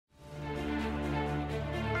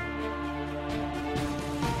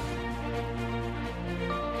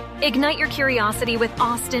Ignite your curiosity with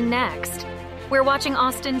Austin Next. We're watching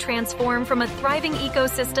Austin transform from a thriving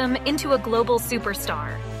ecosystem into a global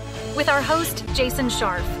superstar. With our host, Jason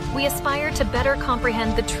Scharf, we aspire to better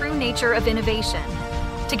comprehend the true nature of innovation.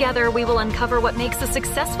 Together, we will uncover what makes a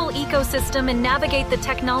successful ecosystem and navigate the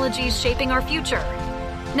technologies shaping our future.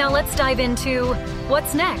 Now let's dive into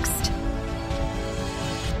what's next.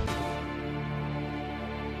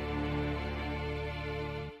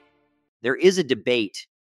 There is a debate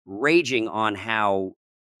raging on how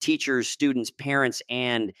teachers, students, parents,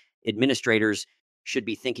 and administrators should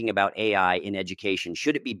be thinking about AI in education.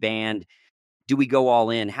 Should it be banned? Do we go all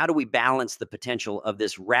in? How do we balance the potential of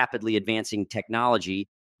this rapidly advancing technology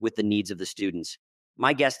with the needs of the students?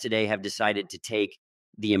 My guests today have decided to take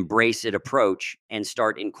the embrace it approach and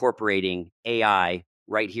start incorporating AI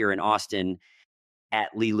right here in Austin at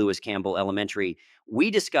Lee Lewis Campbell Elementary. We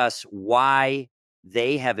discuss why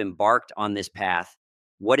they have embarked on this path,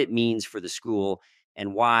 what it means for the school,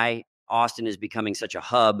 and why Austin is becoming such a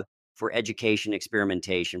hub for education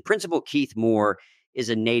experimentation. Principal Keith Moore is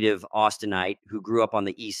a native Austinite who grew up on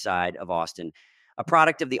the east side of Austin. A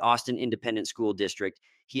product of the Austin Independent School District,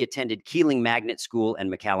 he attended Keeling Magnet School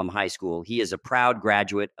and McCallum High School. He is a proud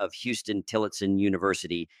graduate of Houston Tillotson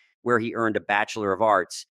University, where he earned a Bachelor of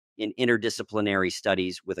Arts in interdisciplinary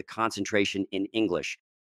studies with a concentration in English.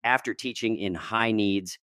 After teaching in high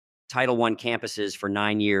needs Title I campuses for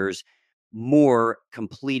 9 years, Moore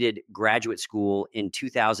completed graduate school in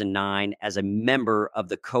 2009 as a member of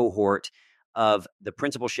the cohort of the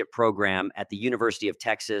principalship program at the University of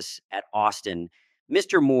Texas at Austin.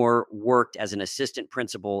 Mr. Moore worked as an assistant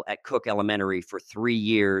principal at Cook Elementary for 3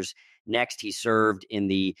 years. Next, he served in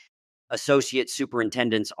the associate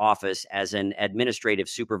superintendent's office as an administrative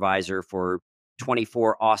supervisor for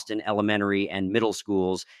 24 Austin elementary and middle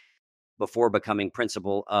schools before becoming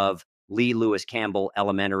principal of Lee Lewis Campbell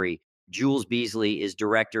Elementary. Jules Beesley is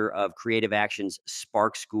director of Creative Action's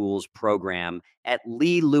Spark Schools program at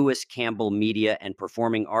Lee Lewis Campbell Media and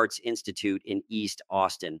Performing Arts Institute in East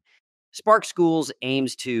Austin. Spark Schools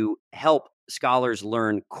aims to help scholars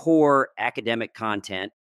learn core academic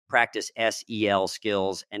content, practice SEL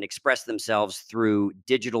skills, and express themselves through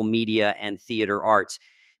digital media and theater arts.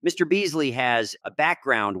 Mr. Beesley has a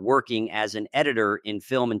background working as an editor in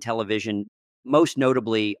film and television, most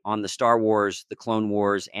notably on the Star Wars, The Clone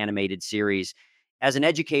Wars animated series. As an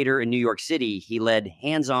educator in New York City, he led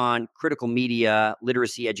hands-on critical media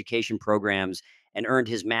literacy education programs and earned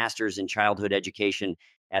his master's in childhood education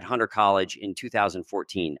at Hunter College in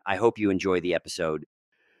 2014. I hope you enjoy the episode.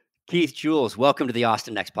 Keith, Jules, welcome to the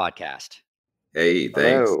Austin Next podcast. Hey,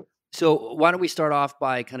 thanks. Hello. So why don't we start off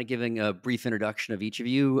by kind of giving a brief introduction of each of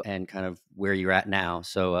you and kind of where you're at now.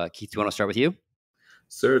 So Keith, do you want to start with you?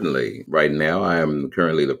 Certainly. Right now, I am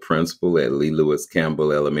currently the principal at Lee Lewis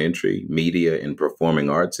Campbell Elementary Media and Performing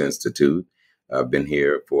Arts Institute. I've been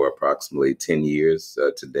here for approximately 10 years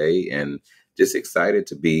today, and just excited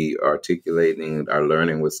to be articulating our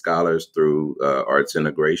learning with scholars through arts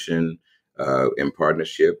integration in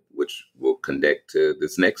partnership, which will connect to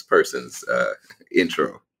this next person's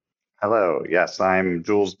intro. Hello. Yes, I'm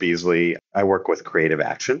Jules Beesley. I work with Creative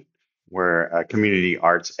Action. We're a community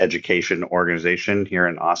arts education organization here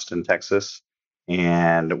in Austin, Texas.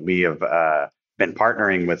 And we have been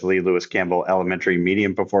partnering with Lee Lewis Campbell Elementary Media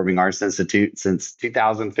and Performing Arts Institute since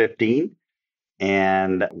 2015.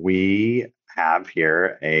 And we have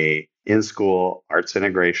here a in-school arts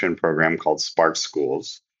integration program called Spark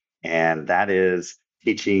Schools. And that is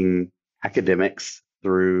teaching academics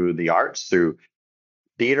through the arts, through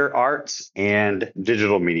theater arts and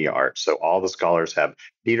digital media arts. So all the scholars have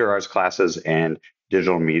theater arts classes and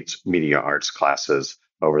digital media arts classes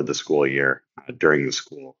over the school year during the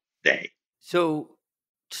school day. So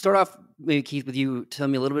to start off, maybe Keith, with you, tell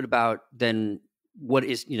me a little bit about then what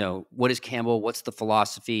is Campbell? What's the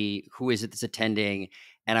philosophy? Who is it that's attending?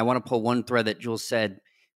 And I want to pull one thread that Jules said,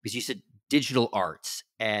 because you said digital arts.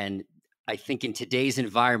 And I think in today's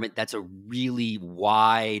environment, that's a really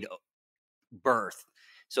wide berth.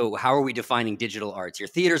 So how are we defining digital arts? Your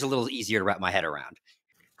theater's a little easier to wrap my head around.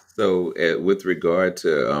 So with regard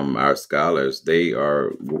to our scholars, they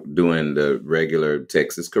are doing the regular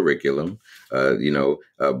Texas curriculum,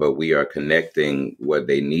 but we are connecting what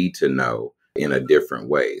they need to know in a different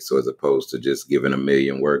way. So as opposed to just giving a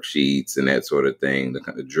million worksheets and that sort of thing, the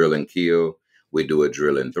kind of drill and kill, we do a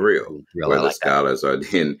drill and thrill, where the scholars are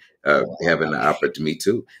then having the opportunity. Me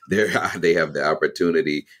too. They have the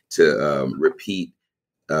opportunity to repeat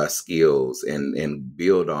skills and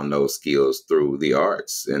build on those skills through the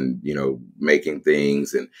arts and, making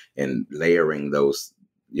things and layering those,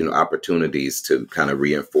 opportunities to kind of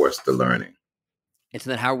reinforce the learning. And so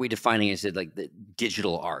then how are we defining, is it like the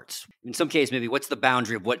digital arts? In some case, maybe what's the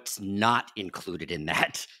boundary of what's not included in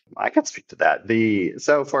that? I can speak to that.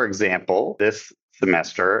 So for example, this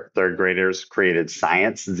semester, third graders created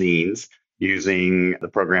science zines using the I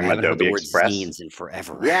program haven't heard the Adobe word Express. zines in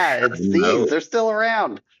forever. Yeah, it's zines. No. They're still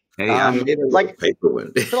around. Hey, I made a little Like paper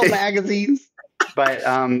one. little magazines, but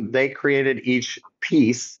they created each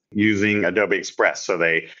piece using Adobe Express. So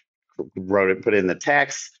they put in the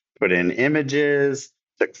text, put in images,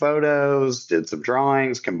 took photos, did some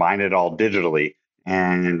drawings, combined it all digitally,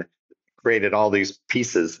 and created all these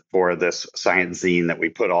pieces for this science zine that we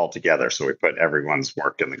put all together. So we put everyone's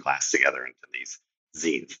work in the class together into these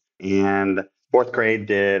zines. And fourth grade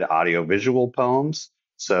did audiovisual poems.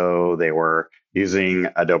 So they were using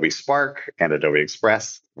Adobe Spark and Adobe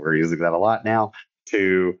Express. We're using that a lot now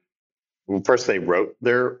to, well, first they wrote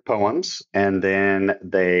their poems and then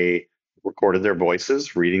they recorded their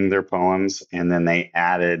voices reading their poems, and then they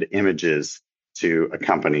added images to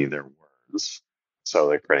accompany their words. So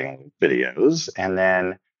they're creating videos. And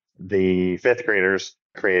then the fifth graders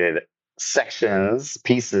created sections,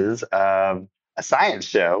 pieces of a science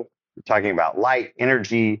show talking about light,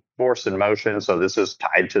 energy, force, and motion. So this is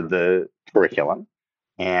tied to the curriculum.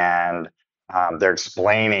 And they're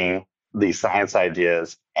explaining these science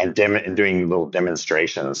ideas and doing little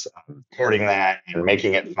demonstrations, recording that and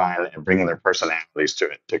making it fun and bringing their personalities to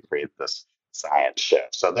it to create this science show.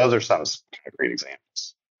 So those are some concrete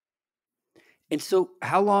examples. And so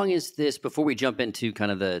how long is this, before we jump into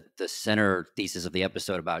kind of the center thesis of the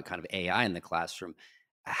episode about kind of AI in the classroom,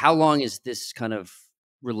 how long has this kind of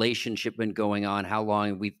relationship been going on? How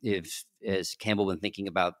long has Campbell been thinking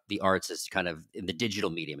about the arts as kind of in the digital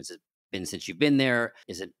medium? Has it been since you've been there?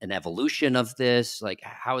 Is it an evolution of this? Like,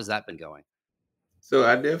 how has that been going? So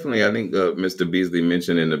I think Mr. Beesley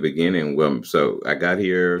mentioned in the beginning. So I got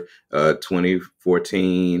here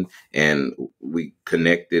 2014, and we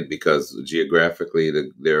connected because geographically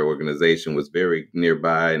their organization was very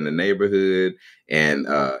nearby in the neighborhood, and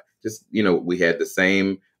we had the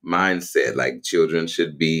same mindset, like children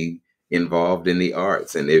should be involved in the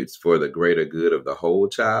arts, and it's for the greater good of the whole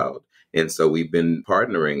child. And so we've been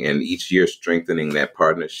partnering, and each year strengthening that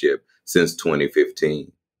partnership since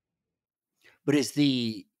 2015. But has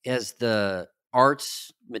the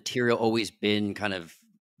arts material always been kind of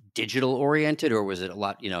digital oriented, or was it a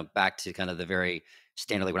lot, back to kind of the very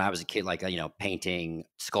standard, like when I was a kid, like, painting,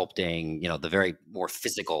 sculpting, the very more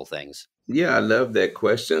physical things? Yeah, I love that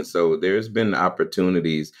question. So there's been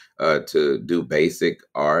opportunities to do basic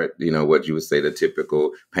art, what you would say the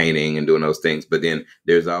typical painting and doing those things. But then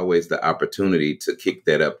there's always the opportunity to kick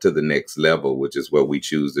that up to the next level, which is what we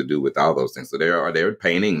choose to do with all those things. So they're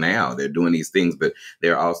painting now, they're doing these things, but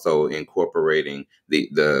they're also incorporating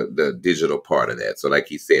the digital part of that. So like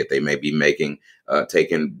he said, they may be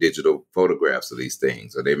taking digital photographs of these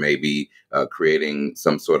things, or they may be creating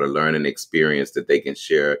some sort of learning experience that they can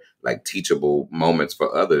share, like teachable moments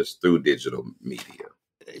for others through digital media.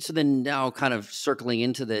 So then now kind of circling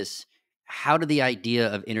into this, how did the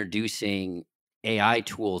idea of introducing AI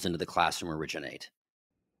tools into the classroom originate?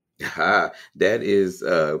 That is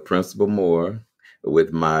Principal Moore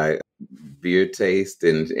with my beer taste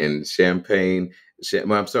and champagne.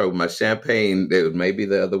 I'm sorry, with my champagne, that may be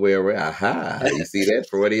the other way around. Aha! You see that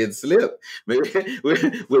Freudian slip?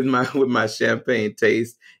 with my champagne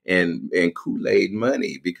taste and Kool-Aid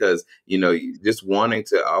money, because just wanting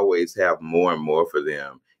to always have more and more for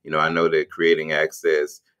them. I know that creating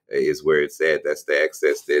access is where it's at. That's the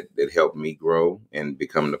access that helped me grow and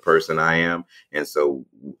become the person I am. And so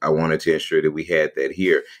I wanted to ensure that we had that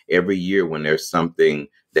here. Every year when there's something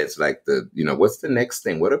that's like what's the next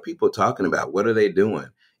thing? What are people talking about? What are they doing?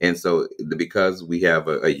 And so because we have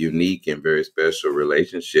a unique and very special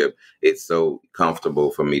relationship, it's so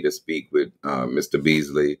comfortable for me to speak with Mr.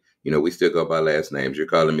 Beesley. We still go by last names. You're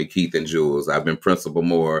calling me Keith and Jules. I've been Principal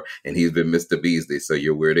Moore, and he's been Mr. Beesley. So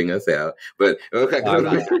you're weirding us out. But okay, I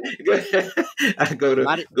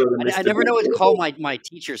never know what to call my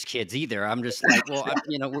teachers' kids either. I'm just like, well,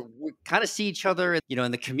 we kind of see each other,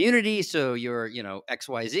 in the community. So you're,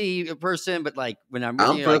 XYZ person, but like when I'm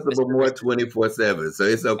really Principal Moore 24/7, so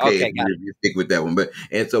it's okay if you stick with that one. But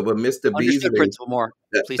Mr. Beesley, Principal Moore,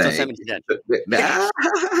 please don't send me to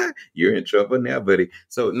that. You're in trouble now, buddy.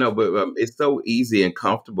 So no, but it's so easy and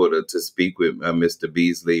comfortable to speak with Mr.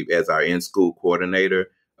 Beesley as our in-school coordinator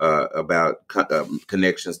about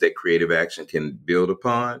connections that creative action can build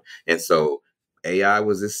upon. And so AI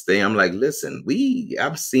was this thing. I'm like, listen,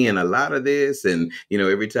 I'm seeing a lot of this. And,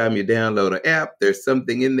 every time you download an app, there's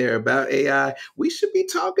something in there about AI. We should be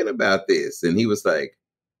talking about this. And he was like,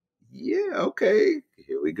 yeah, okay,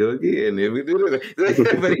 here we go again. Here we do it.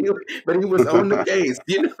 But he was on the case,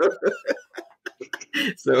 you know.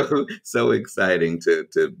 So exciting to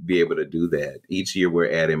be able to do that. Each year,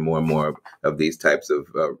 we're adding more and more of these types of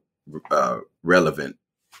relevant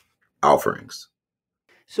offerings.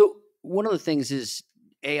 So one of the things is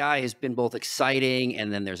AI has been both exciting,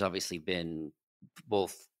 and then there's obviously been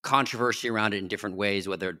both controversy around it in different ways,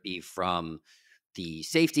 whether it be from the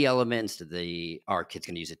safety elements to the are kids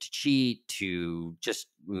going to use it to cheat to just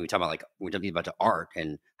when we talk about like we're talking about the art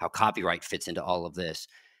and how copyright fits into all of this.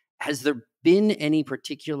 Has there been any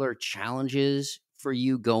particular challenges for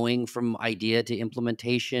you going from idea to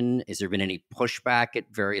implementation? Has there been any pushback at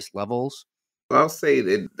various levels? I'll say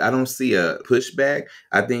that I don't see a pushback.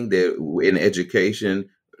 I think that in education,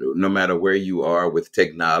 no matter where you are with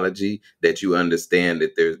technology, that you understand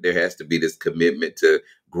that there has to be this commitment to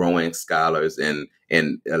growing scholars and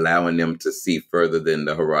allowing them to see further than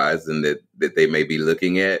the horizon that they may be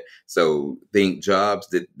looking at. So think jobs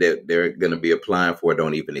that they're going to be applying for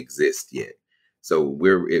don't even exist yet. So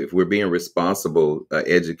if we're being responsible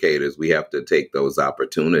educators, we have to take those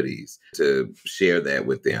opportunities to share that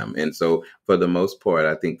with them. And so for the most part,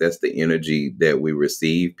 I think that's the energy that we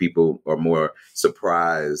receive. People are more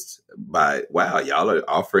surprised by, wow, y'all are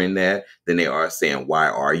offering that than they are saying, why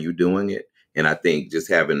are you doing it? And I think just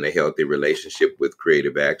having a healthy relationship with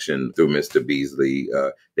Creative Action through Mr. Beesley,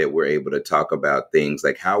 that we're able to talk about things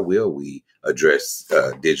like how will we address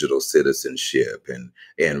digital citizenship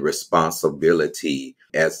and responsibility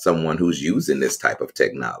as someone who's using this type of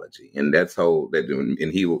technology. And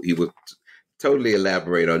and he will totally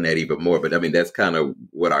elaborate on that even more. But I mean, that's kind of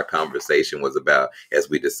what our conversation was about as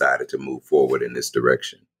we decided to move forward in this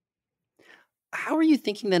direction. How are you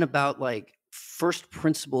thinking then about like first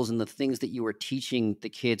principles and the things that you were teaching the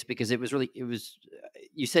kids? Because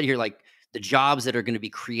you said here, like the jobs that are going to be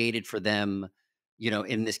created for them,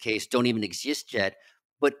 in this case, don't even exist yet,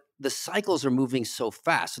 but the cycles are moving so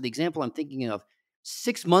fast. So the example I'm thinking of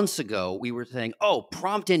 6 months ago, we were saying, oh,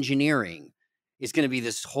 prompt engineering is going to be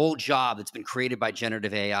this whole job that's been created by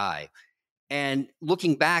generative AI. And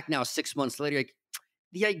looking back now, 6 months later, like,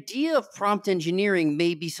 the idea of prompt engineering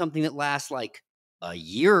may be something that lasts like a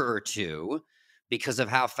year or two because of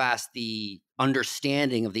how fast the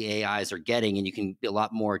understanding of the AIs are getting, and you can be a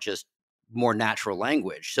lot more just more natural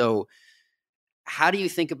language. So how do you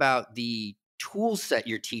think about the tool set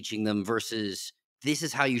you're teaching them versus this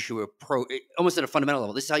is how you should approach, almost at a fundamental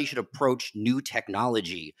level, this is how you should approach new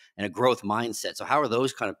technology and a growth mindset? So how are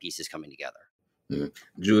those kind of pieces coming together?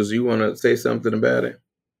 Jules, you want to say something about it?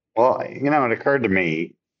 Well, it occurred to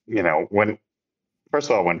me, when first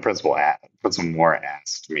of all, when Principal Moore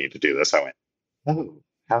asked me to do this, I went, "Oh,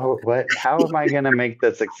 how am I going to make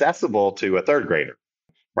this accessible to a third grader?"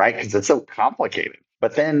 Right? Because it's so complicated.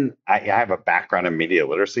 But then I have a background in media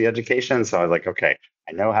literacy education, so I was like, okay,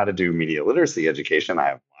 I know how to do media literacy education. I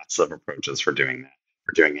have lots of approaches for doing that.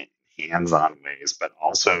 For doing it in hands-on ways, but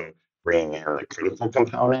also bringing in the critical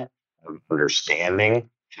component of understanding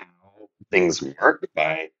how things work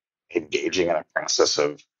by engaging in a process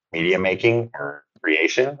of media making or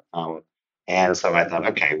creation. And so I thought,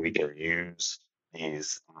 okay,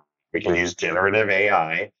 these, we can use generative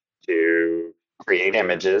AI to create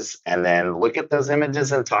images and then look at those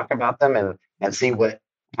images and talk about them and see what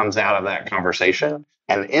comes out of that conversation.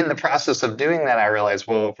 And in the process of doing that, I realized,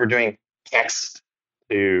 well, if we're doing text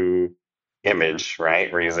to image,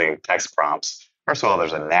 right, we're using text prompts. First of all,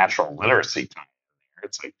 there's a natural literacy time there.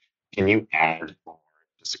 It's like, can you add more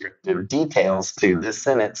descriptive details to this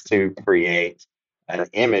sentence to create an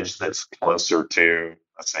image that's closer to,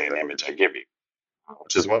 let's say, an image I give you,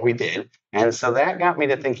 which is what we did. And so that got me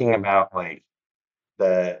to thinking about like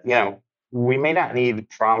we may not need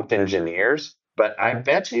prompt engineers, but I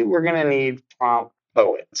bet you we're going to need prompt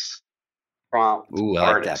poets, prompt Ooh,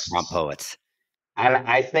 I like that. Prompt artists. poets. And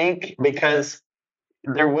I think because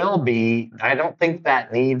there will be, I don't think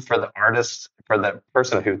that need for the artist, for the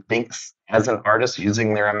person who thinks as an artist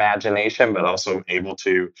using their imagination, but also able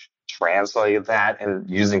to translate that and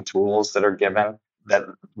using tools that are given, that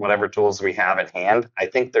whatever tools we have at hand, I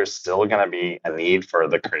think there's still going to be a need for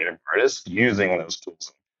the creative artist using those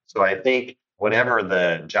tools. So I think whatever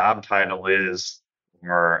the job title is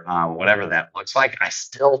or whatever that looks like, I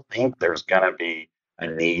still think there's going to be a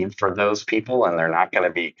need for those people, and they're not going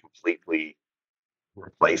to be completely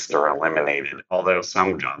replaced or eliminated, although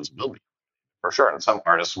some jobs will be for sure, and some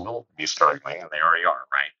artists will be struggling, and they already are,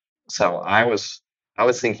 right? So I was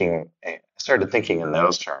thinking, I started thinking in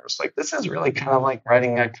those terms, like this is really kind of like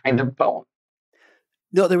writing a kind of poem.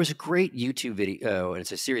 No, there was a great YouTube video, and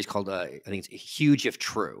it's a series called, I think it's Huge If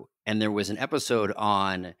True. And there was an episode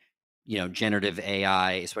on generative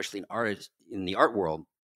AI, especially in the art world.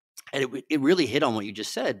 And it really hit on what you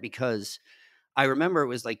just said, because I remember it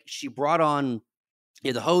was like she brought on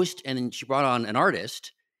the host, and then she brought on an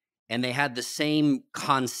artist, and they had the same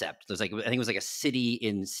concept. There's like, I think it was like a city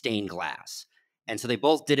in stained glass. And so they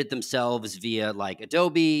both did it themselves via like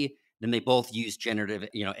Adobe. Then they both used generative,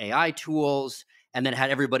 AI tools, and then had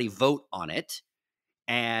everybody vote on it.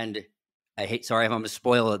 And sorry if I'm going to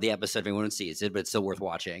spoil the episode if anyone sees it, but it's still worth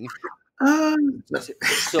watching. No.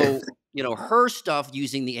 So, her stuff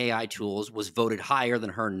using the AI tools was voted higher than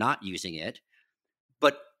her not using it.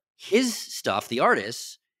 But his stuff, the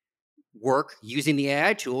artist's work using the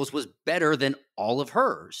AI tools, was better than all of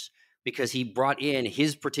hers, because he brought in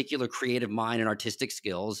his particular creative mind and artistic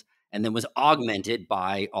skills, and then was augmented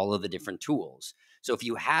by all of the different tools. So if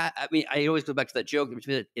you have, I always go back to that joke.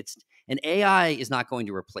 It's an AI is not going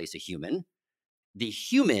to replace a human. The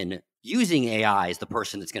human using AI is the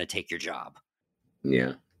person that's going to take your job.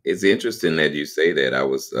 Yeah. It's interesting that you say that. I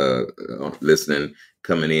was listening,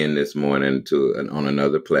 coming in this morning on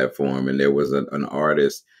another platform, and there was an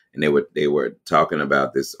artist, and they were talking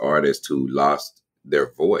about this artist who lost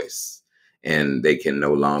their voice and they can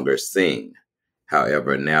no longer sing.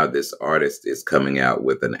 However, now this artist is coming out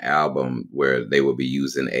with an album where they will be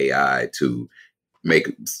using AI to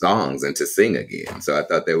make songs and to sing again. So I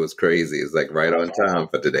thought that was crazy. It's like right on time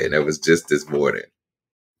for today. And that was just this morning.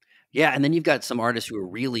 Yeah, and then you've got some artists who are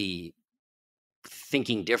really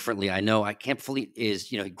thinking differently. I know Campbell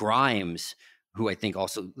is, Grimes, who I think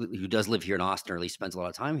also who does live here in Austin, or at least spends a lot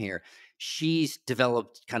of time here. She's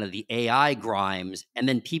developed kind of the AI Grimes, and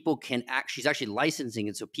then she's actually licensing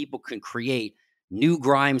it so people can create new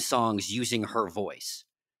Grimes songs using her voice.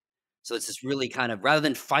 So it's this really kind of, rather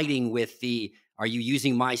than fighting with are you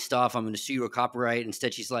using my stuff? I'm going to sue you for copyright.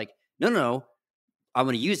 Instead, she's like, no, I'm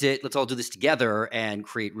going to use it. Let's all do this together and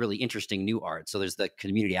create really interesting new art. So there's the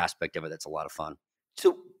community aspect of it that's a lot of fun.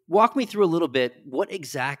 So walk me through a little bit. What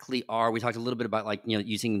exactly we talked a little bit about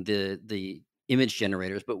using the image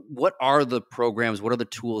generators, but what are the programs? What are the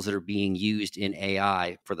tools that are being used in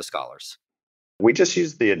AI for the scholars? We just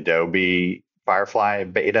use the Adobe Firefly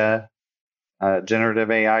beta generative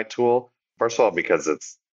AI tool. First of all, because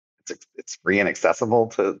it's free and accessible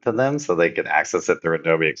to them, so they can access it through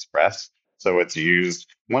Adobe Express. So it's used.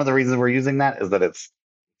 One of the reasons we're using that is that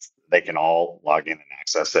they can all log in and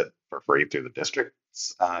access it for free through the districts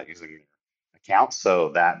using their accounts. So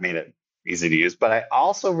that made it easy to use. But I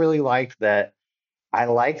also really liked that. I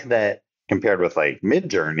like that compared with like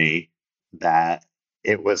Midjourney, that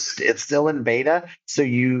it's still in beta, so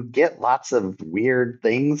you get lots of weird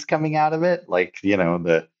things coming out of it, like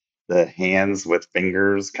the hands with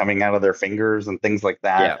fingers coming out of their fingers and things like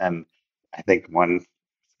that. Yeah. And I think one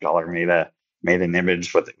scholar made an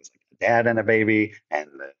image with, it was like a dad and a baby, and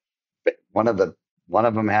one of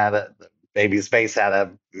them had the baby's face had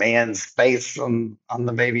a man's face on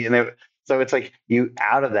the baby, and so it's like you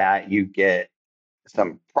out of that you get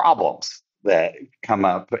some problems that come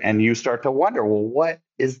up, and you start to wonder, well, what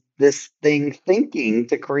is this thing thinking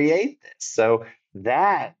to create this? So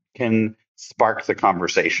that can spark the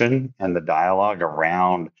conversation and the dialogue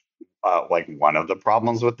around like one of the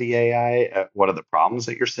problems with the AI, what are the problems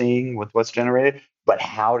that you're seeing with what's generated, but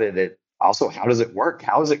how does it work?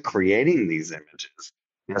 How is it creating these images?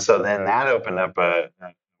 And so then that opened up a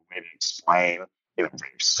way to explain, very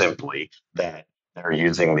simply, that they're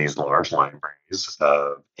using these large libraries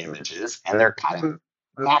of images, and they're kind of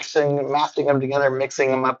masking them together, mixing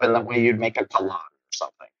them up in the way you'd make a collage or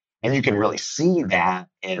something. And you can really see that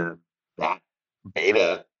in that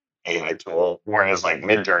beta AI tool, whereas like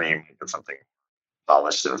Midjourney, you might get something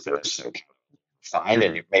polished and finished and fine,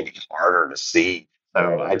 and it may be harder to see.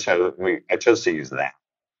 So I chose to use that,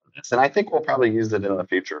 and I think we'll probably use it in the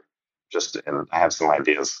future. And I have some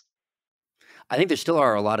ideas. I think there still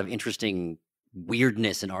are a lot of interesting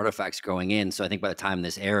weirdness and artifacts going in. So I think by the time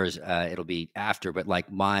this airs, it'll be after. But like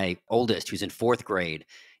my oldest, who's in 4th grade,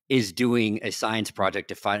 is doing a science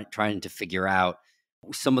project trying to figure out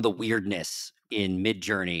some of the weirdness in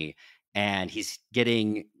Midjourney. And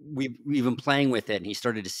we've been playing with it, and he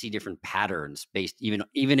started to see different patterns based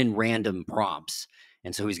even in random prompts.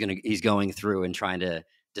 And so he's going through and trying to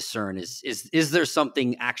discern is there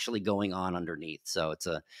something actually going on underneath. So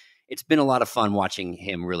it's been a lot of fun watching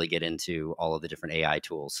him really get into all of the different AI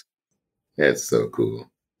tools. That's so cool.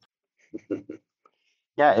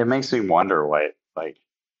 Yeah, it makes me wonder what, like,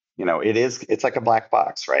 it's like a black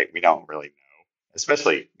box, right? We don't really know,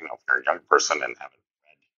 especially, if you're a young person and haven't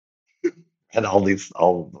read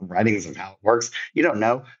all the writings of how it works, you don't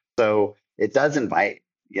know. So it does invite,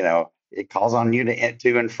 it calls on you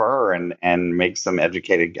to infer and make some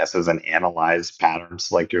educated guesses and analyze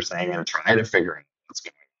patterns, like you're saying, and try to figure out what's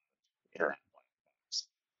going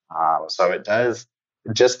on. So it does,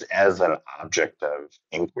 just as an object of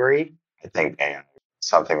inquiry, I think AI is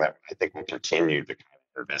something that I think we'll continue to kind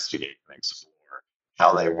of investigate and explore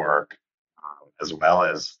how they work, as well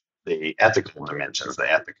as the ethical dimensions,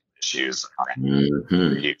 the ethical issues around their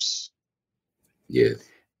Hmm. use. Yes.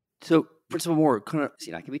 So, Principal Moore, kind of,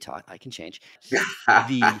 I can be taught, I can change.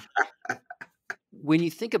 The When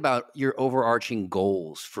you think about your overarching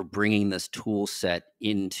goals for bringing this tool set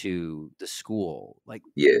into the school, like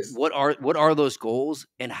Yes. what are those goals,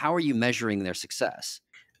 and how are you measuring their success?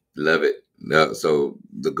 Love it. No, so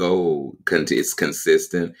the goal is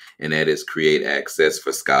consistent, and that is create access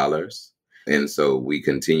for scholars. And so we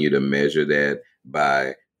continue to measure that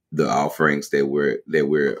by the offerings that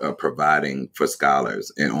we're providing for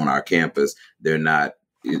scholars. And on our campus, they're not,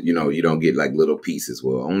 you don't get like little pieces.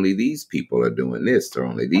 Well, only these people are doing this, or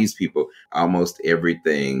only these people. Almost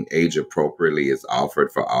everything age appropriately is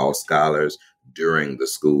offered for all scholars during the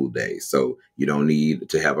school day. So you don't need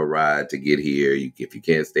to have a ride to get here. If you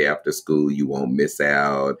can't stay after school, you won't miss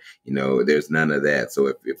out. There's none of that.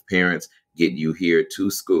 So if parents get you here to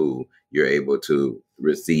school, you're able to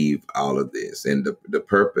receive all of this. And the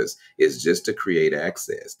purpose is just to create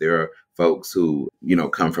access. There are folks who,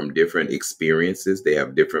 come from different experiences. They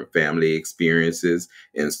have different family experiences.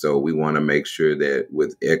 And so we want to make sure that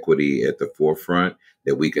with equity at the forefront,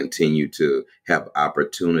 that we continue to have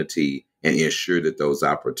opportunity and ensure that those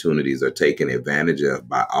opportunities are taken advantage of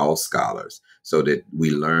by all scholars, so that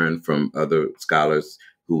we learn from other scholars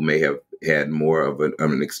who may have had more of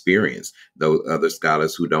an experience. Those other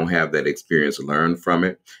scholars who don't have that experience learn from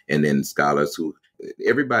it. And then scholars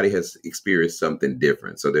everybody has experienced something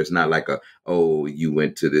different. So there's not like oh, you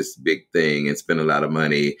went to this big thing and spent a lot of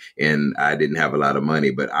money and I didn't have a lot of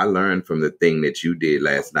money, but I learned from the thing that you did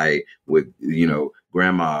last night with,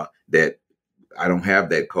 grandma, that I don't have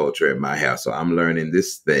that culture at my house. So I'm learning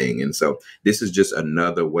this thing. And so this is just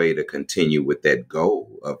another way to continue with that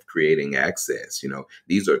goal of creating access.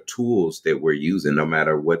 These are tools that we're using no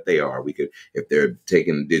matter what they are. If they're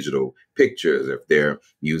taking digital pictures, if they're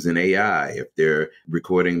using AI, if they're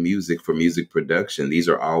recording music for music production, these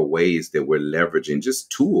are all ways that we're leveraging just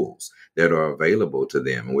tools that are available to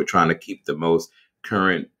them. And we're trying to keep the most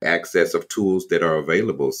current access of tools that are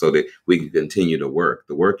available so that we can continue to work.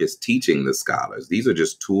 The work is teaching the scholars. These are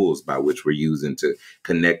just tools by which we're using to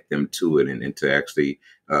connect them to it and to actually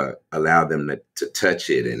allow them to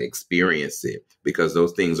touch it and experience it, because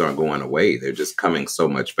those things aren't going away. They're just coming so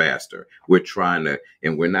much faster. We're trying to,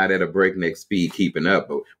 and we're not at a breakneck speed keeping up,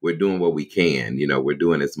 but we're doing what we can. We're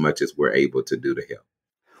doing as much as we're able to do to help.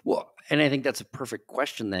 Well, and I think that's a perfect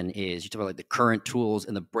question then, is you talk about like the current tools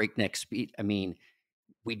and the breakneck speed. I mean,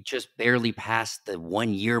 we just barely passed the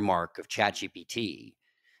 1 year mark of ChatGPT.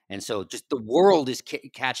 And so just the world is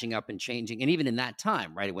catching up and changing. And even in that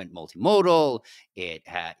time, right, it went multimodal, it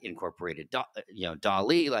had incorporated,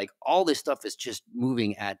 DALL-E, like all this stuff is just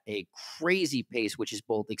moving at a crazy pace, which is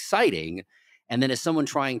both exciting. And then as someone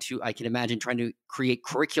I can imagine trying to create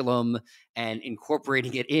curriculum and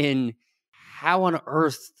incorporating it in, how on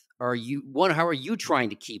earth how are you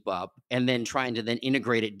trying to keep up, and then trying to then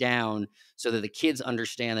integrate it down so that the kids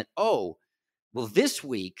understand that, oh, well, this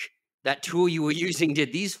week that tool you were using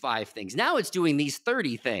did these 5 things. Now it's doing these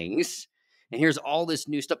 30 things. And here's all this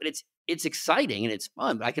new stuff. And it's exciting and it's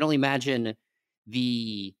fun. But I can only imagine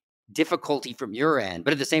the difficulty from your end.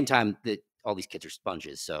 But at the same time, that all these kids are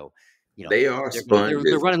sponges. So, They are they're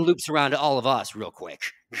sponges. running loops around all of us real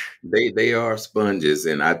quick. They are sponges,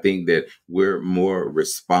 and I think that we're more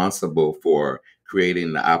responsible for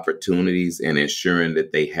creating the opportunities and ensuring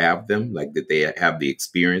that they have them, like that they have the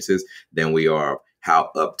experiences, than we are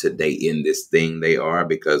how up to date in this thing they are,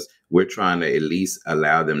 because we're trying to at least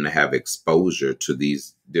allow them to have exposure to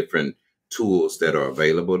these different tools that are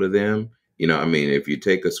available to them. If you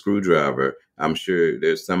take a screwdriver, I'm sure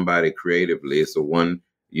there's somebody creatively, it's a one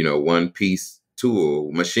piece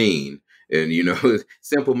tool machine, and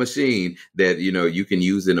simple machine that you can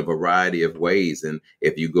use in a variety of ways. And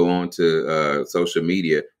if you go onto social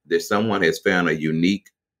media, there's someone has found a unique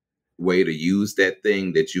way to use that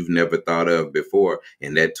thing that you've never thought of before,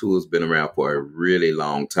 and that tool has been around for a really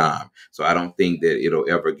long time. So I don't think that it'll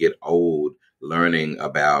ever get old, learning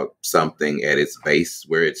about something at its base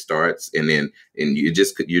where it starts, and you're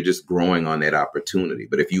just growing on that opportunity.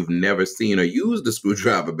 But if you've never seen or used a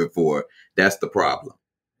screwdriver before, that's the problem.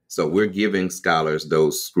 So we're giving scholars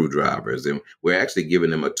those screwdrivers, and we're actually giving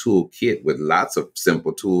them a toolkit with lots of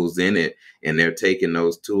simple tools in it. And they're taking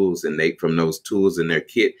those tools, and from those tools in their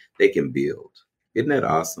kit, they can build. Isn't that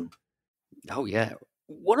awesome? Oh, yeah.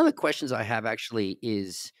 One of the questions I have actually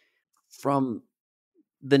is from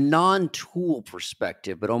the non-tool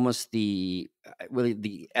perspective, but almost the really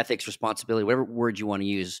the ethics, responsibility, whatever word you want to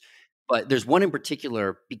use. But there's one in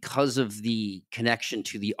particular because of the connection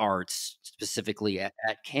to the arts, specifically at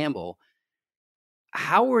Campbell.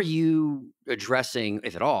 How are you addressing,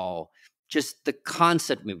 if at all, just the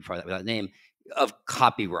concept, maybe probably without name, of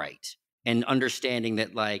copyright and understanding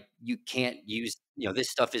that like you can't use, this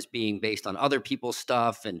stuff is being based on other people's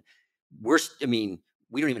stuff, and I mean,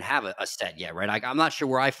 we don't even have a set yet, right? I'm not sure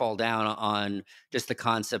where I fall down on just the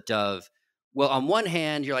concept of, well, on one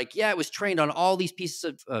hand, you're like, yeah, it was trained on all these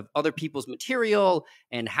pieces of other people's material,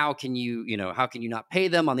 and how can how can you not pay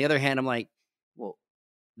them? On the other hand, I'm like, well,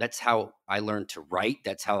 that's how I learned to write.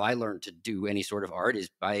 That's how I learned to do any sort of art, is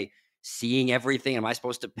by seeing everything. Am I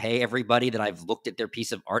supposed to pay everybody that I've looked at their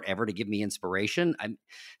piece of art ever to give me inspiration?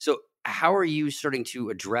 So how are you starting to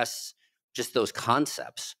address just those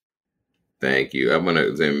concepts? Thank you. I'm gonna.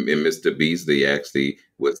 And Mr. Beesley actually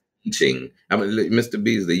was teaching. Mr.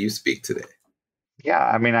 Beesley, you speak to that. Yeah,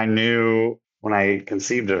 I mean, I knew when I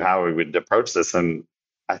conceived of how we would approach this, and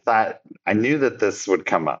I knew that this would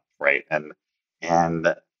come up, right? And and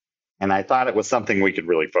I thought it was something we could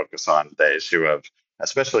really focus on, the issue of,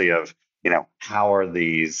 especially of, how are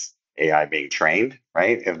these AI being trained,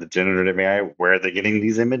 right? If the generative AI, where are they getting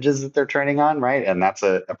these images that they're training on, right? And that's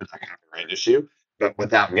a copyright issue. But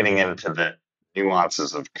without getting into the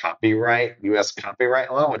nuances of copyright, U.S.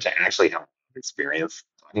 copyright law, which I actually have experience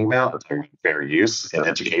talking about, it's very fair use in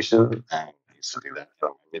education. I used to do that for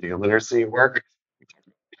my video literacy work. We talked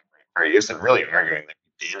about fair use and really arguing that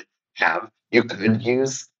you could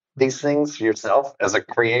use these things yourself as a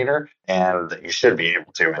creator, and you should be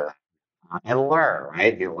able to and learn,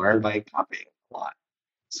 right? You learn by copying a lot.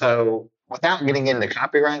 So without getting into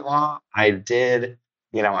copyright law, I did,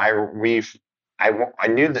 I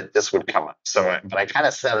knew that this would come up. But I kind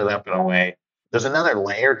of set it up in a way. There's another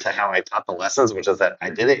layer to how I taught the lessons, which is that I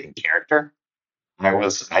did it in character.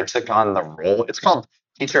 I took on the role. It's called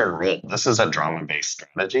teacher and role. This is a drama-based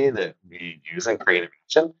strategy that we use in creative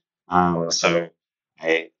action. So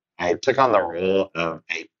I took on the role of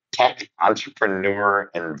a tech entrepreneur,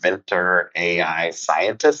 inventor, AI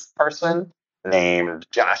scientist person named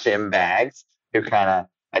Josh M. Baggs, who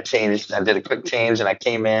I did a quick change, and I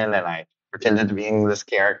came in and I pretended to be this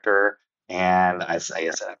character. And I said,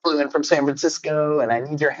 I flew in from San Francisco and I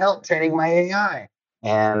need your help training my AI.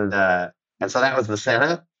 And so that was the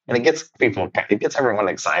setup. And it gets everyone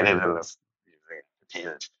excited in this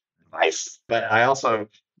device. But I also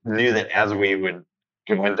knew that as we would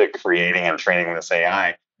go into creating and training this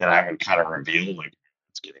AI, that I would kind of reveal like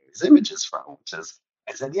it's getting these images from, which is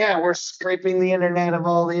I said, yeah, we're scraping the internet of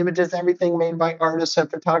all the images, everything made by artists and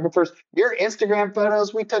photographers. Your Instagram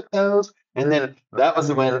photos, we took those. And then that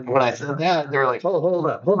was when I said that, they were like, hold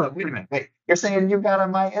up, wait a minute, wait. You're saying you got on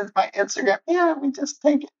my Instagram? Yeah, we just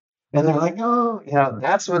take it. And they're like, oh,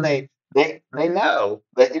 that's when they know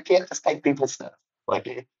that you can't just take people's stuff. Like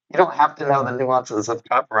you don't have to know the nuances of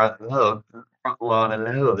copyright law to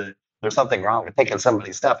know that there's something wrong with taking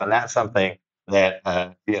somebody's stuff, and that's something that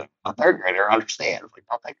a third grader understands. Like,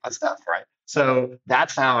 don't take my stuff, right? So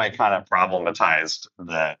that's how I kind of problematized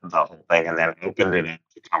the whole thing, and then opened it into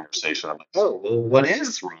conversation. I'm like, oh, well, what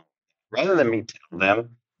is wrong? Rather than me tell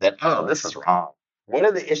them that, oh, this is wrong. What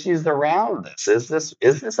are the issues around this? Is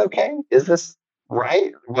this okay? Is this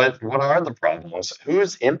right? What are the problems?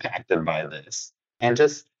 Who's impacted by this? And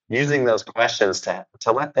just using those questions to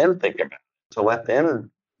let them think about it, to let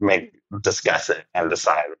them discuss it and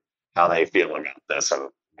decide how they feel about this and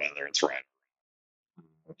whether it's right.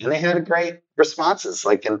 And they had great responses,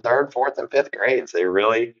 like in third, fourth, and fifth grades.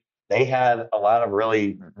 They had a lot of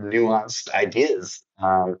really nuanced ideas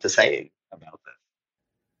to say about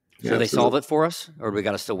this. So they solve it for us, or do we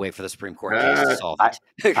got to still wait for the Supreme Court case to solve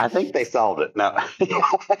it? I think they solved it. No,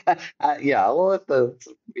 we'll let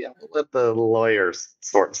the lawyers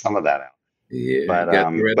sort some of that out. Yeah,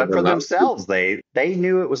 but for themselves, they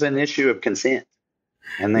knew it was an issue of consent,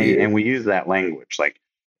 and and we use that language like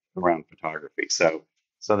around photography. So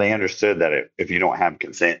they understood that if you don't have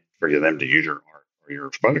consent for them to use your art or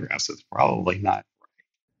your photographs, it's probably not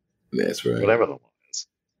right. That's right. Whatever the law is.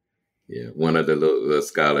 Yeah, one of the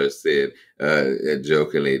scholars said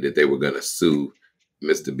jokingly that they were going to sue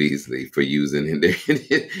Mr. Beesley for using their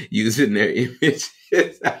images.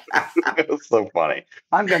 It was so funny.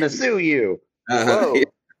 I'm going to sue you. Yeah,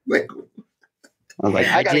 I was like,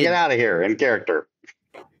 Hey, I I got to get did. out of here in character.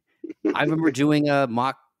 I remember doing a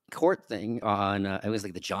mock court thing on it was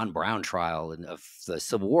like the John Brown trial of the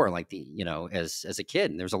Civil War, like as a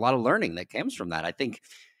kid, and there's a lot of learning that comes from that. I think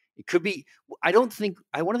it could be. I don't think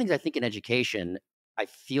one of the things I think in education, I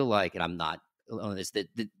feel like, and I'm not alone, is that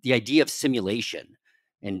the idea of simulation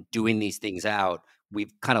and doing these things out,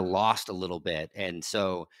 we've kind of lost a little bit, and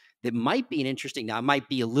so it might be an interesting. Now, it might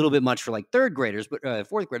be a little bit much for like third graders, but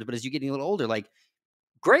fourth graders. But as you're getting a little older, like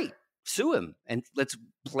great, sue him and let's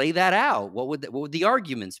play that out. What would the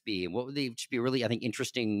arguments be? And what would they just be really, I think,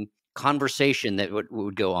 interesting conversation that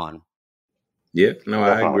would go on. Yeah, no,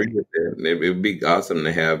 I agree Definitely. with that. It would be awesome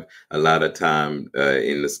to have a lot of time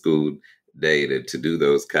in the school day to do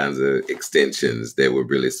those kinds of extensions that would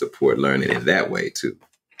really support learning in that way too.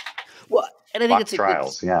 Well, and I think Mock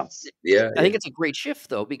trials. Yeah. Yeah, I think yeah. it's a great shift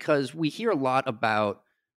though, because we hear a lot about,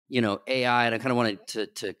 AI, and I kind of wanted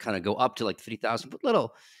to kind of go up to like 30,000 foot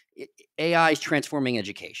little. AI is transforming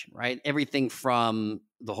education, right? Everything from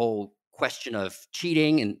the whole question of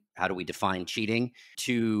cheating and how do we define cheating,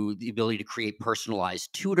 to the ability to create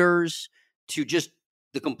personalized tutors, to just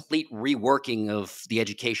the complete reworking of the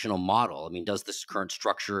educational model. I mean, does this current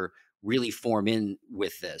structure really form in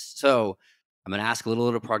with this? So I'm going to ask a little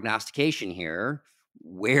bit of prognostication here.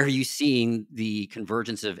 Where are you seeing the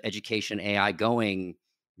convergence of education AI going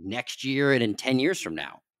next year and in 10 years from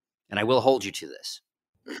now? And I will hold you to this.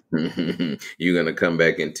 You're gonna come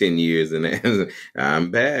back in 10 years and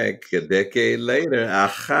I'm back a decade later.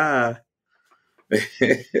 Aha.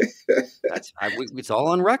 It's all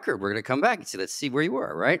on record. We're going to come back and say, let's see where you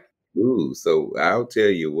were, right? Ooh, so I'll tell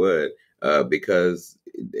you what, because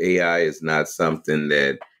AI is not something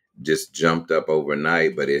that just jumped up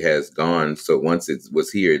overnight, but it has gone. So once it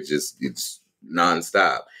was here, it's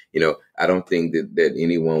nonstop. I don't think that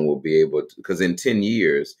anyone will be able to, because in 10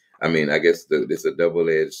 years, I mean, I guess it's a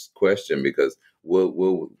double-edged question because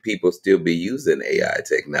will people still be using AI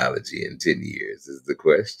technology in 10 years is the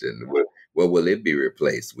question. What will it be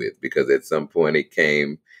replaced with? Because at some point it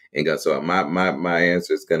came and go. So my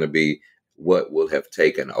answer is going to be what will have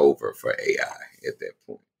taken over for AI at that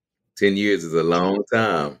point. 10 years is a long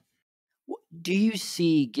time. Do you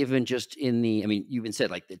see, given just in the, I mean, you even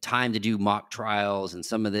said like the time to do mock trials and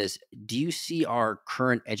some of this, do you see our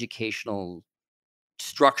current educational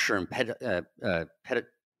structure and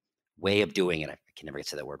way of doing it? I can never get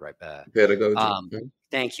to that word right. Pedagogy.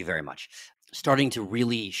 Thank you very much. Starting to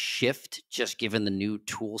really shift, just given the new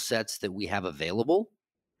tool sets that we have available.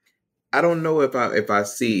 I don't know if I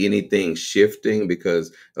see anything shifting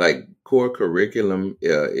because like core curriculum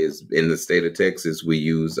is in the state of Texas. We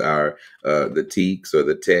use our the TEKS or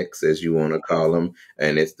the TEX as you want to call them,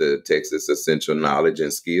 and it's the Texas Essential Knowledge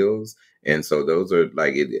and Skills. And so those are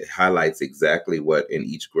like it highlights exactly what in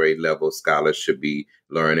each grade level scholars should be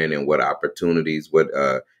learning and what opportunities, what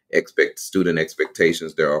expect student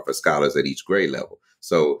expectations there are for scholars at each grade level.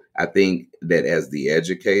 So I think that as the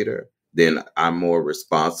educator, then I'm more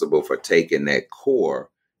responsible for taking that core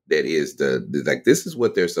that is like this is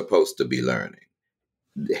what they're supposed to be learning.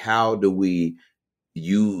 How do we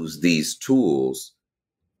use these tools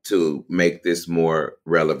to make this more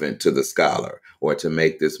relevant to the scholar or to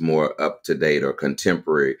make this more up to date or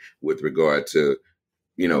contemporary with regard to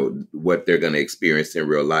what they're going to experience in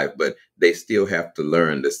real life, but they still have to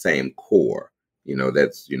learn the same core.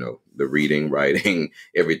 That's the reading, writing,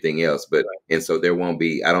 everything else. But and so there won't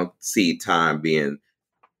be. I don't see time being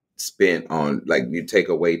spent on like you take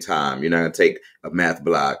away time. You're not going to take a math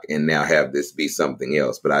block and now have this be something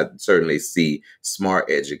else. But I certainly see smart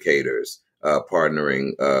educators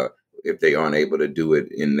partnering. If they aren't able to do it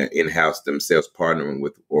in-house themselves, partnering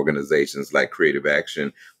with organizations like Creative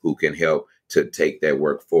Action, who can help to take that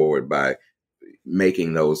work forward by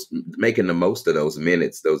making the most of those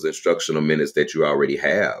minutes, those instructional minutes that you already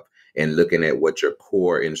have, and looking at what your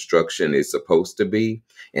core instruction is supposed to be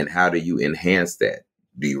and how do you enhance that.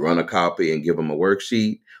 Do you run a copy and give them a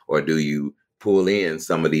worksheet, or do you pull in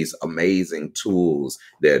some of these amazing tools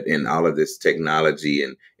that in all of this technology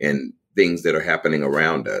and things that are happening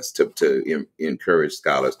around us to encourage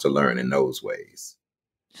scholars to learn in those ways?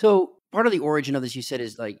 So part of the origin of this, you said,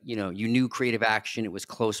 is like, you knew Creative Action, it was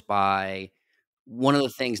close by. One of the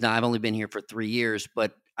things, now I've only been here for 3 years,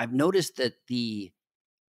 but I've noticed that the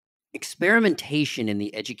experimentation in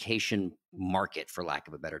the education market, for lack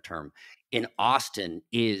of a better term, in Austin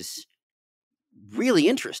is really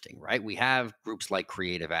interesting, right? We have groups like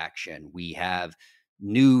Creative Action. We have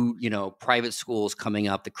new, private schools coming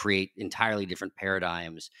up that create entirely different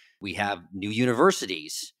paradigms. We have new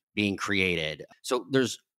universities being created. So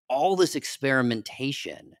there's all this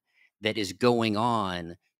experimentation that is going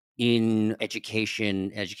on in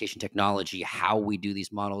education technology, how we do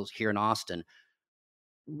these models here in Austin.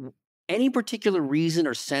 Any particular reason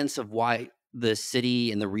or sense of why the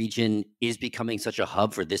city and the region is becoming such a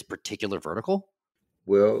hub for this particular vertical?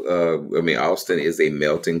 Well, I mean, Austin is a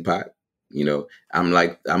melting pot.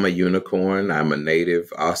 I'm a unicorn. I'm a native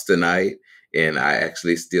Austinite, and I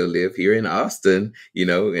actually still live here in Austin.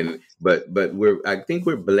 And but I think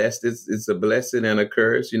we're blessed. It's a blessing and a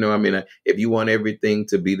curse. I mean, if you want everything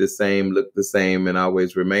to be the same, look the same, and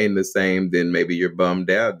always remain the same, then maybe you're bummed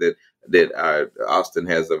out that our Austin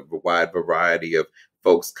has a wide variety of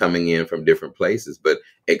folks coming in from different places. But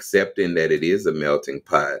accepting that it is a melting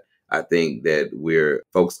pot, I think that where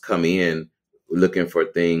folks come in looking for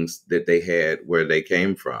things that they had where they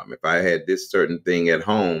came from. If I had this certain thing at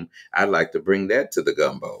home, I'd like to bring that to the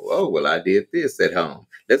gumbo. Oh, well, I did this at home.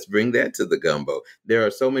 Let's bring that to the gumbo. There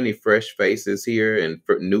are so many fresh faces here and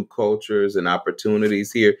for new cultures and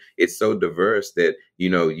opportunities here. It's so diverse that,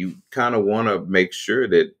 you kind of want to make sure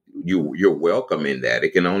that you're welcome in that.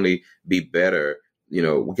 It can only be better.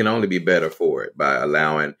 We can only be better for it by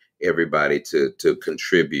allowing everybody to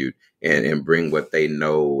contribute and bring what they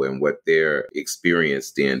know and what they're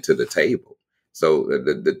experienced in to the table. So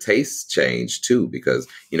the tastes change too, because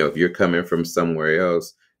if you're coming from somewhere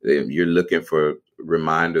else, you're looking for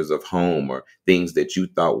reminders of home or things that you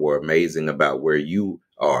thought were amazing about where you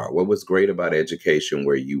are. What was great about education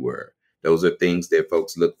where you were? Those are things that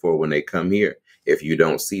folks look for when they come here. If you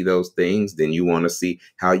don't see those things, then you want to see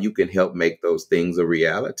how you can help make those things a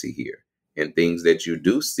reality here. And things that you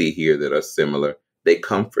do see here that are similar, they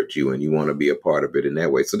comfort you and you want to be a part of it in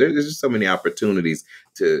that way. So there's just so many opportunities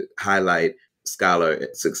to highlight scholar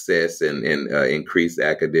success and increase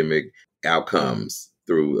academic outcomes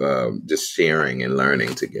through just sharing and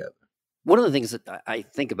learning together. One of the things that I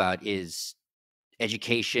think about is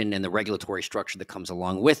education and the regulatory structure that comes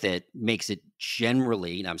along with it makes it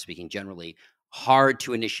generally, and I'm speaking generally, hard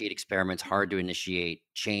to initiate experiments, hard to initiate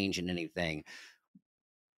change in anything.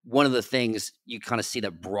 One of the things you kind of see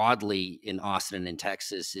that broadly in Austin and in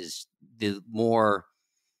Texas is the more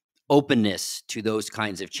openness to those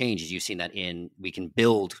kinds of changes. You've seen that we can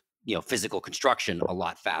build, physical construction a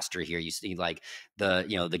lot faster here. You see like the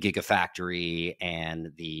Gigafactory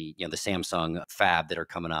and the Samsung fab that are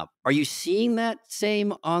coming up. Are you seeing that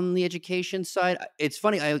same on the education side? It's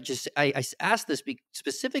funny. I asked this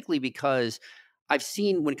specifically because I've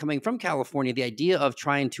seen, when coming from California, the idea of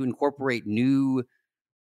trying to incorporate new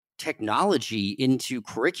technology into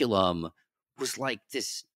curriculum was like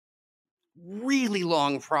this really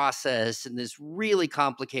long process and this really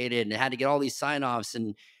complicated, and it had to get all these sign-offs.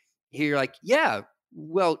 And here you're like, yeah,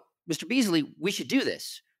 well, Mr. Beesley, we should do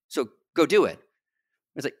this. So go do it.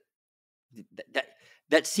 It's like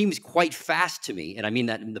that seems quite fast to me. And I mean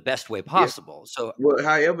that in the best way Yeah. possible. So Well,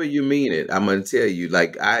 however you mean it, I'm gonna tell you,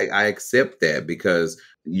 like I accept that because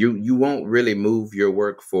you won't really move your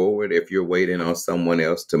work forward if you're waiting on someone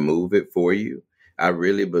else to move it for you. I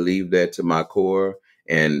really believe that to my core.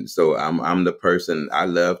 And so I'm the person. I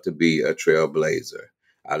love to be a trailblazer.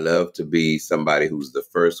 I love to be somebody who's the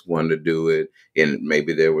first one to do it. And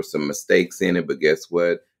maybe there were some mistakes in it, but guess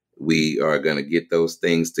what? We are going to get those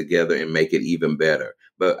things together and make it even better.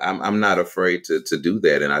 But I'm not afraid to do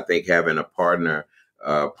that. And I think having a partnership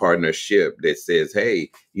that says,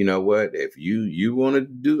 hey, you know what, if you want to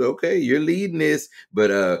do, okay, you're leading this,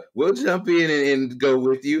 but we'll jump in and go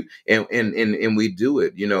with you, and we do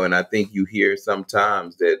it, and I think you hear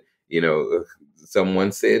sometimes that,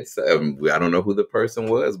 someone said, I don't know who the person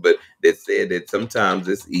was, but they said that sometimes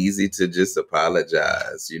it's easy to just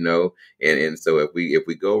apologize, and so if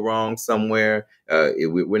we go wrong somewhere,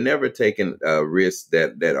 we're never taking risks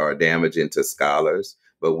that are damaging to scholars,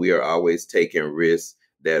 but we are always taking risks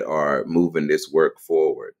that are moving this work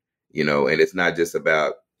forward, and it's not just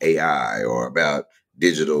about AI or about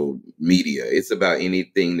digital media. It's about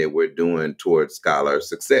anything that we're doing towards scholar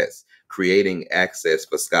success, creating access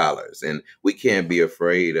for scholars. And we can't be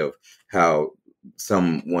afraid of how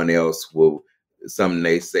someone else some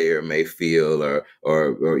naysayer may feel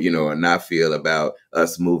or not feel about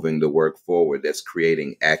us moving the work forward. That's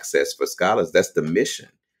creating access for scholars. That's the mission.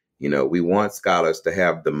 We want scholars to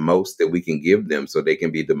have the most that we can give them so they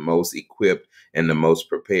can be the most equipped and the most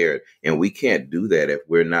prepared. And we can't do that if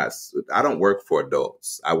we're not. I don't work for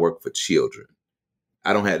adults. I work for children.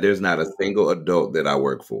 There's not a single adult that I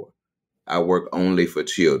work for. I work only for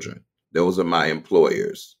children. Those are my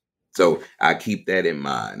employers. So I keep that in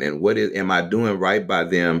mind. And am I doing right by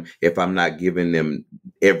them if I'm not giving them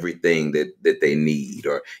everything that they need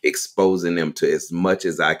or exposing them to as much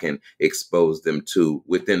as I can expose them to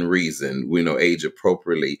within reason, age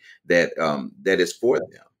appropriately that is for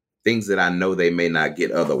them. things that I know they may not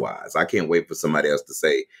get otherwise. I can't wait for somebody else to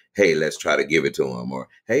say, hey, let's try to give it to them. Or,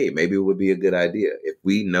 hey, maybe it would be a good idea. If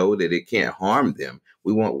we know that it can't harm them,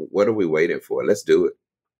 what are we waiting for? Let's do it.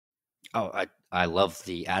 Oh, I love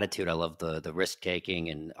the attitude. I love the risk taking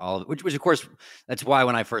and all of it, which of course, that's why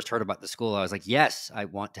when I first heard about the school, I was like, yes, I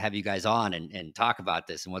want to have you guys on and talk about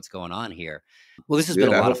this and what's going on here. Well, this has been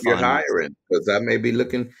Good. a I lot hope of you're fun. hiring, because I may be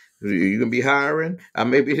looking. You can be hiring. I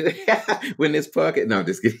may be when this pocket. No, I'm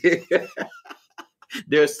just kidding.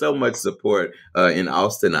 There's so much support in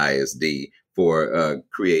Austin ISD for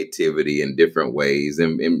creativity in different ways,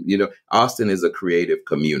 and Austin is a creative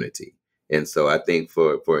community, and so I think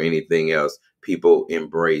for anything else, people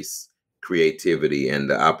embrace creativity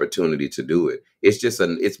and the opportunity to do it.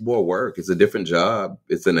 It's more work. It's a different job.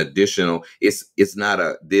 It's an additional. It's not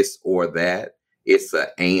a this or that. It's a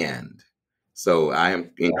and. So I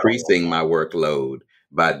am increasing my workload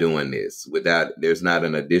by doing this. There's not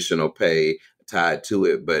an additional pay tied to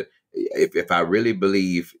it. But if I really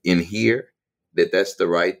believe in here that that's the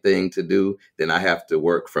right thing to do, then I have to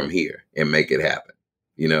work from here and make it happen.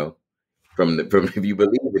 From if you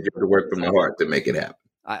believe it, you have to work from the heart to make it happen.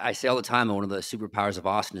 I say all the time, one of the superpowers of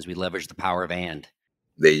Austin is we leverage the power of and.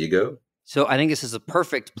 There you go. So I think this is a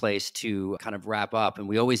perfect place to kind of wrap up. And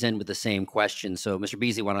we always end with the same question. So Mr.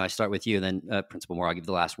 Beesley, why don't I start with you? Then Principal Moore, I'll give you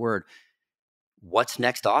the last word. What's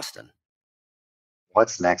next, Austin?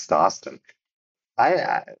 What's next, Austin?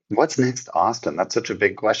 What's next, Austin? That's such a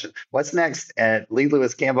big question. What's next at Lee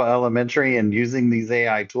Lewis Campbell Elementary and using these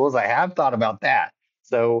AI tools? I have thought about that.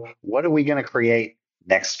 So what are we going to create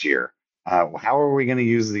next year? How are we going to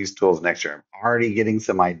use these tools next year? I'm already getting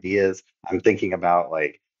some ideas. I'm thinking about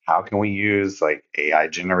how can we use AI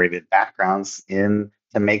generated backgrounds to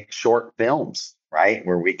make short films, right?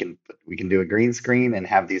 Where we can do a green screen and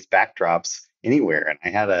have these backdrops anywhere. And I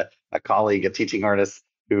had a colleague, a teaching artist,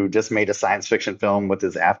 who just made a science fiction film with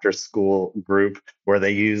his after school group where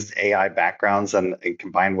they used AI backgrounds and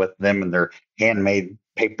combined with them and their handmade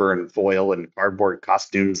paper and foil and cardboard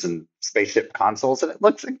costumes and spaceship consoles. And it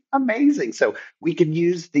looks amazing. So we can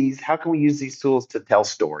use these. How can we use these tools to tell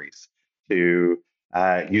stories, to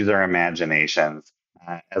use our imaginations,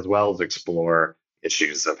 as well as explore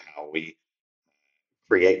issues of how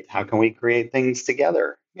can we create things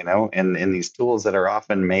together, and in these tools that are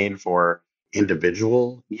often made for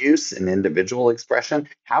individual use and individual expression,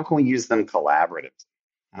 how can we use them collaboratively?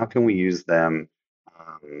 How can we use them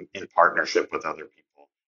in partnership with other people?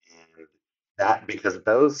 And that, because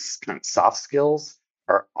those kind of soft skills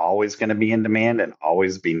are always going to be in demand and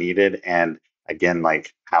always be needed. And again, I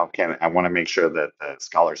want to make sure that the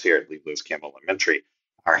scholars here at Lee Lewis Campbell Elementary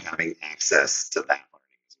are having access to that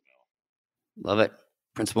learning as well. Love it.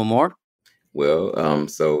 Principal Moore? Well,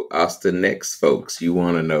 so Austin Next, folks, you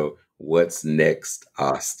want to know what's next,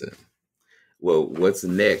 Austin? Well, what's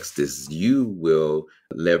next is you will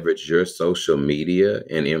leverage your social media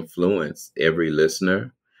and influence every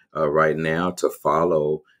listener right now to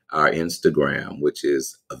follow our Instagram, which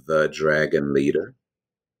is The Dragon Leader.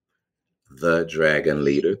 The Dragon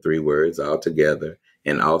Leader, 3 words all together,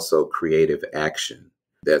 and also Creative Action.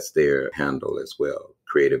 That's their handle as well,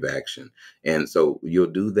 Creative Action. And so you'll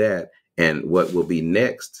do that. And what will be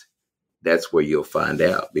next, that's where you'll find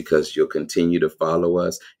out, because you'll continue to follow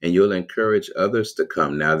us and you'll encourage others to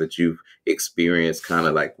come. Now that you've experienced kind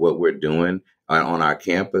of like what we're doing on our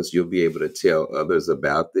campus, you'll be able to tell others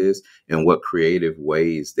about this and what creative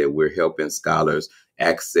ways that we're helping scholars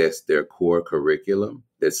access their core curriculum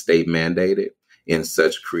that's state mandated in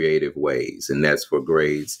such creative ways. And that's for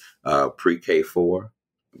grades pre-K4,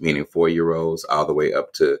 meaning 4-year-olds, all the way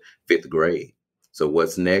up to 5th grade. So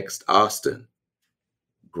what's next, Austin?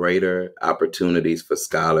 Greater opportunities for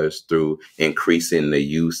scholars through increasing the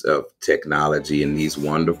use of technology in these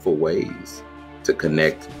wonderful ways to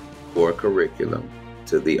connect core curriculum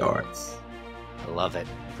to the arts. I love it.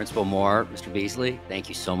 Principal Moore, Mr. Beesley, thank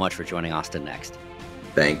you so much for joining Austin Next.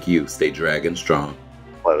 Thank you. Stay dragon strong.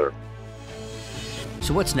 Pleasure.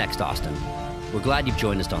 So what's next, Austin? We're glad you've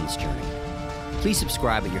joined us on this journey. Please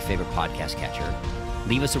subscribe at your favorite podcast catcher,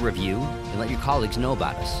 leave us a review, and let your colleagues know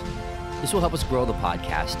about us. This will help us grow the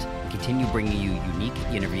podcast and continue bringing you unique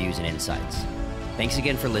interviews and insights. Thanks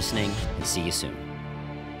again for listening, and see you soon.